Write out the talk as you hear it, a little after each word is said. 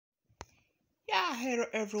Yeah, hello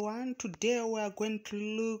everyone. Today we are going to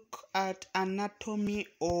look at anatomy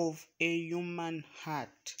of a human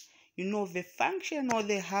heart. The function of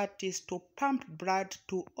the heart is to pump blood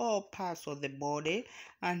to all parts of the body,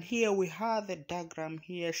 and here we have the diagram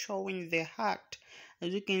here showing the heart.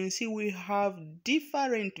 As you can see, we have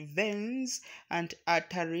different veins and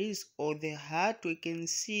arteries of the heart. We can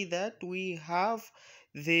see that we have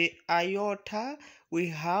the aorta, we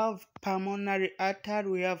have pulmonary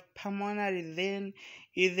artery, we have pulmonary, then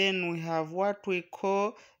we have what we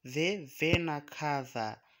call the vena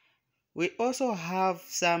cava. We also have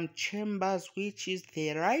some chambers, which is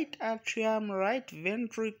the right atrium, right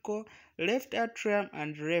ventricle, left atrium,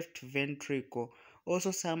 and left ventricle.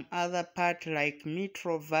 Also some other part like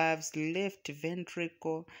mitral valves, left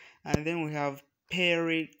ventricle, and then we have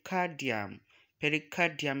pericardium.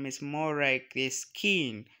 Pericardium is more like the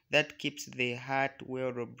skin that keeps the heart well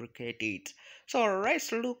lubricated. So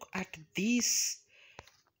let's look at this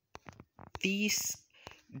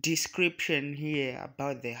description here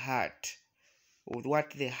about the heart, or what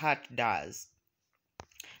the heart does.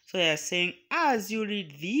 So they are saying, as you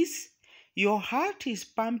read this, your heart is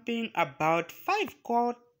pumping about 5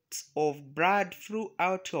 quarts of blood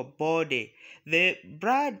throughout your body. The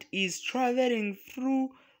blood is traveling through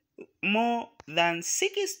more than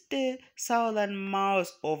 60,000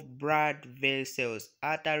 miles of blood vessels,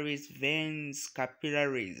 arteries, veins,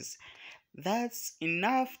 capillaries. That's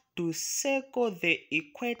enough to circle the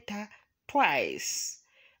equator twice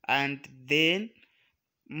and then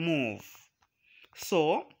move.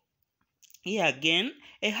 So here again,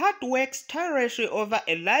 a heart works tirelessly over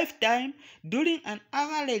a lifetime. During an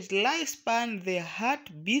average lifespan, the heart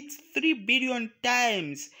beats 3 billion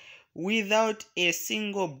times without a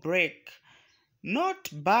single break. Not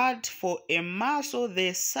bad for a muscle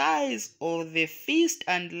the size of the fist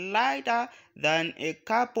and lighter than a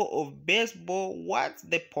couple of baseball. What's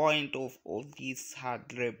the point of all this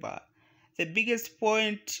hard labor? The biggest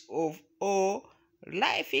point of all,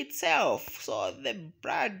 life itself. So the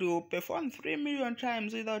blood will perform 3 million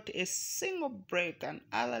times without a single break, an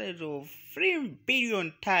average of 3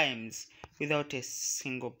 billion times without a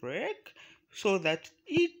single break, so that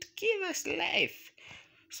it gives us life.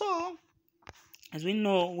 So as we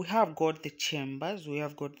know, we have got the chambers. We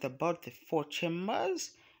have got about the 4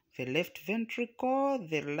 chambers: the left ventricle,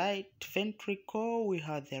 the right ventricle, we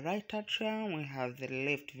have the right atrium, we have the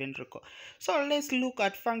left ventricle. So let's look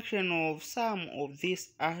at function of some of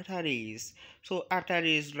these arteries. So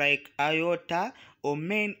arteries like aorta or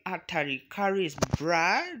main artery carries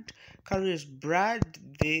blood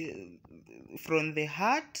from the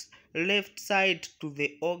heart left side to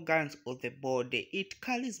the organs of the body. It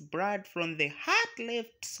carries blood from the heart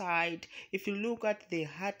left side. If you look at the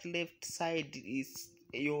heart left side, is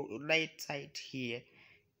your right side here.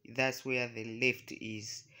 That's where the left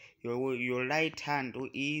is. Your right hand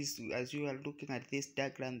is, as you are looking at this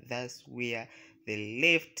diagram, that's where the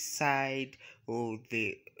left side of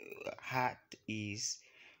the heart is.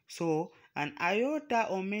 So an aorta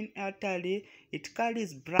or main artery, it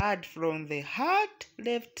carries blood from the heart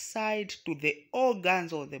left side to the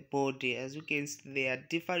organs of the body. As you can see, there are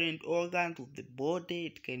different organs of the body.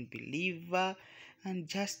 It can be liver and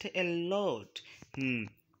just a lot. And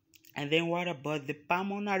then what about the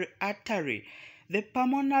pulmonary artery? The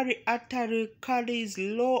pulmonary artery carries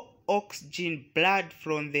low oxygen blood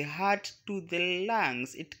from the heart to the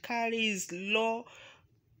lungs. It carries low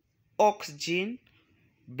oxygen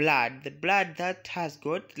blood, the blood that has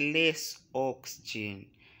got less oxygen.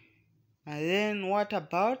 And then what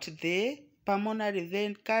about the pulmonary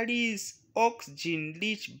vein? Carries oxygen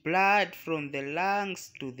rich blood from the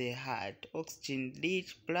lungs to the heart. Oxygen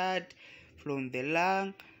rich blood from the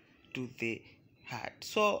lung to the heart.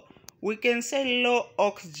 So we can say low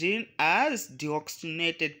oxygen as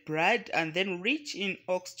deoxygenated blood, and then rich in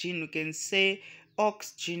oxygen we can say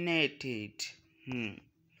oxygenated.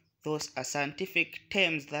 Those are scientific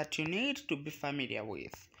terms that you need to be familiar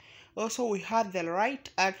with. Also, we have the right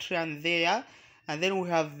atrium there, and then we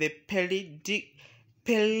have the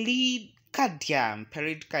pericardium.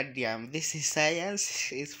 This is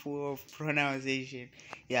science, it's full of pronunciation.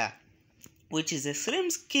 Yeah, which is a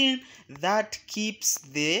slim skin that keeps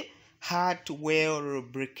the heart well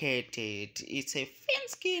lubricated. It's a thin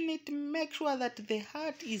skin. It makes sure that the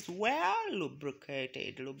heart is well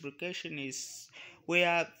lubricated. Lubrication is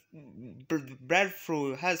where blood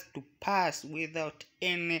flow has to pass without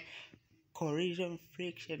any corrosion,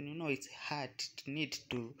 friction. It's hard. It needs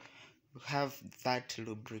to have that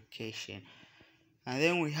lubrication. And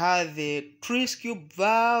then we have the Tris-Cube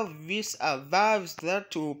valve. These are valves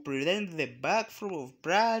that will prevent the backflow of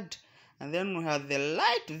blood. And then we have the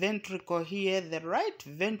right ventricle here. The right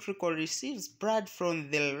ventricle receives blood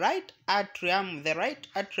from the right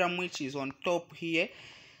atrium which is on top here,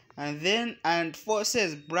 and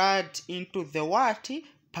forces blood into the what?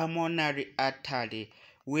 Pulmonary artery,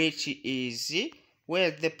 which is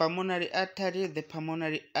where the pulmonary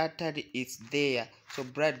artery is there. So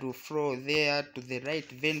blood will flow there to the right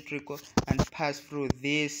ventricle and pass through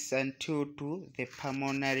this until to the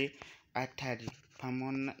pulmonary artery.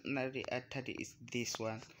 Pulmonary artery is this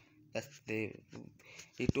one. That's the.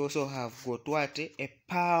 It also have got what? A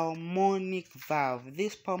pulmonic valve.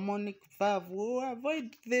 This pulmonic valve will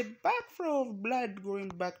avoid the backflow of blood going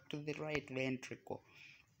back to the right ventricle.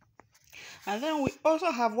 And then we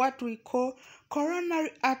also have what we call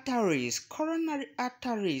coronary arteries. Coronary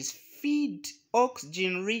arteries feed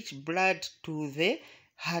oxygen-rich blood to the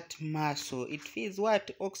heart muscle. It feeds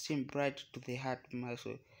what? Oxygen blood to the heart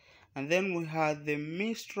muscle. And then we have the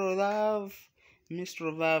mitral valve.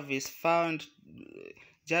 Mitral valve is found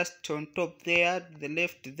just on top there, the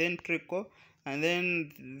left ventricle. And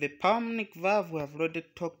then the pulmonic valve, we have already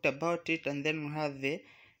talked about it. And then we have the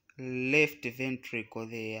left ventricle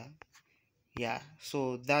there. Yeah,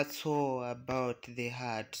 so that's all about the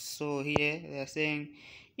heart. So here they're saying,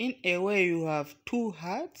 in a way you have two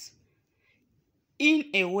hearts. In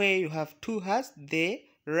a way you have two hearts. The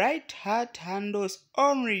right heart handles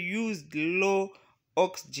only used low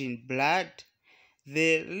oxygen blood.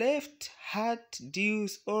 The left heart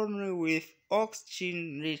deals only with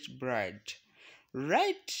oxygen-rich blood.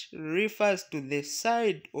 Right refers to the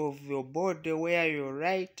side of your body where your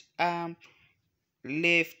right arm,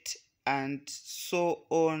 left, and so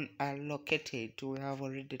on are located. We have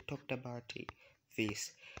already talked about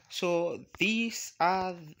this. So these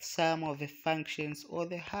are some of the functions of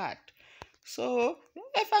the heart. So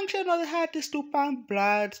a function of the heart is to pump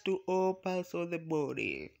blood to all parts of the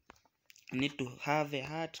body. You need to have a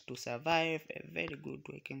heart to survive, a very good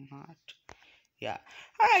working heart. Yeah.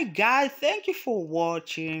 Alright guys, thank you for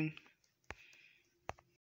watching.